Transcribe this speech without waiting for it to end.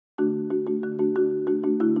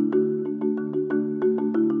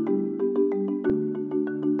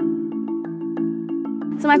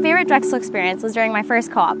So my favorite Drexel experience was during my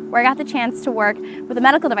first co-op, where I got the chance to work with a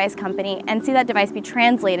medical device company and see that device be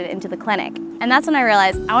translated into the clinic. And that's when I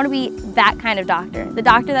realized I want to be that kind of doctor, the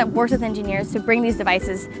doctor that works with engineers to bring these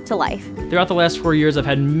devices to life. Throughout the last 4 years, I've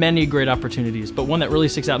had many great opportunities, but one that really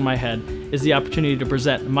sticks out in my head is the opportunity to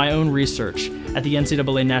present my own research at the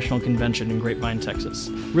NCAA National Convention in Grapevine, Texas.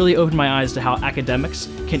 Really opened my eyes to how academics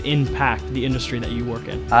can impact the industry that you work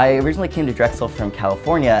in. I originally came to Drexel from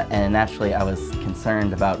California, and naturally I was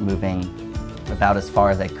concerned about moving about as far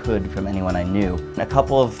as I could from anyone I knew. A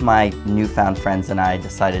couple of my newfound friends and I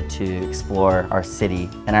decided to explore our city,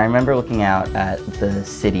 and I remember looking out at the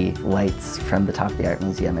city lights from the top of the Art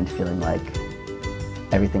Museum and feeling like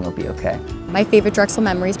everything will be okay. My favorite Drexel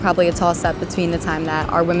memory is probably a toss-up between the time that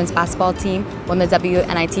our women's basketball team won the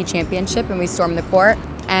WNIT championship and we stormed the court,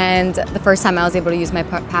 and the first time I was able to use my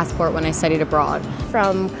passport when I studied abroad.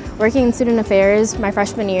 From working in student affairs my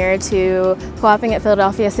freshman year to co-oping at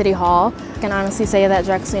Philadelphia City Hall, I can honestly say that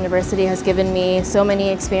Drexel University has given me so many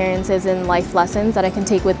experiences and life lessons that I can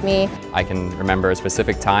take with me. I can remember a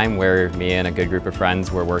specific time where me and a good group of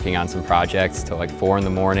friends were working on some projects till like 4 in the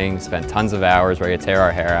morning, spent tons of hours ready to tear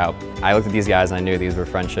our hair out. I looked at these guys and I knew these were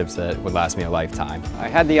friendships that would last me a lifetime. I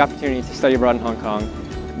had the opportunity to study abroad in Hong Kong,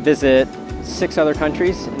 visit 6 other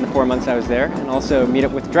countries in the 4 months I was there, and also meet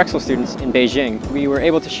up with Drexel students in Beijing. We were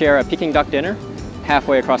able to share a Peking duck dinner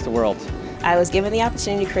halfway across the world. I was given the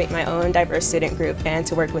opportunity to create my own diverse student group and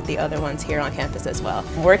to work with the other ones here on campus as well.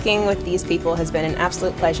 Working with these people has been an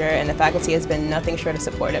absolute pleasure, and the faculty has been nothing short of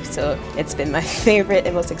supportive, so it's been my favorite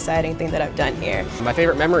and most exciting thing that I've done here. My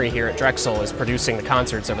favorite memory here at Drexel is producing the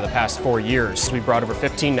concerts over the past 4 years. We brought over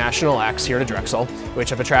 15 national acts here to Drexel, which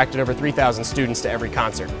have attracted over 3,000 students to every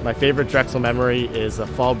concert. My favorite Drexel memory is a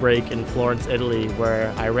fall break in Florence, Italy,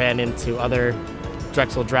 where I ran into other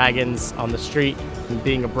Drexel dragons on the street. And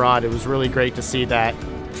being abroad, it was really great to see that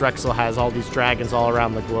Drexel has all these dragons all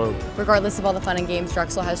around the globe. Regardless of all the fun and games,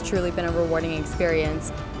 Drexel has truly been a rewarding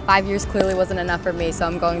experience. 5 years clearly wasn't enough for me, so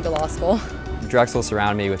I'm going to law school. Drexel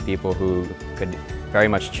surrounded me with people who could very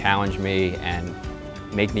much challenge me and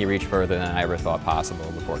make me reach further than I ever thought possible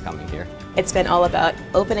before coming here. It's been all about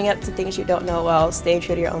opening up to things you don't know well, staying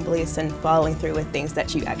true to your own beliefs, and following through with things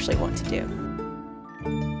that you actually want to do.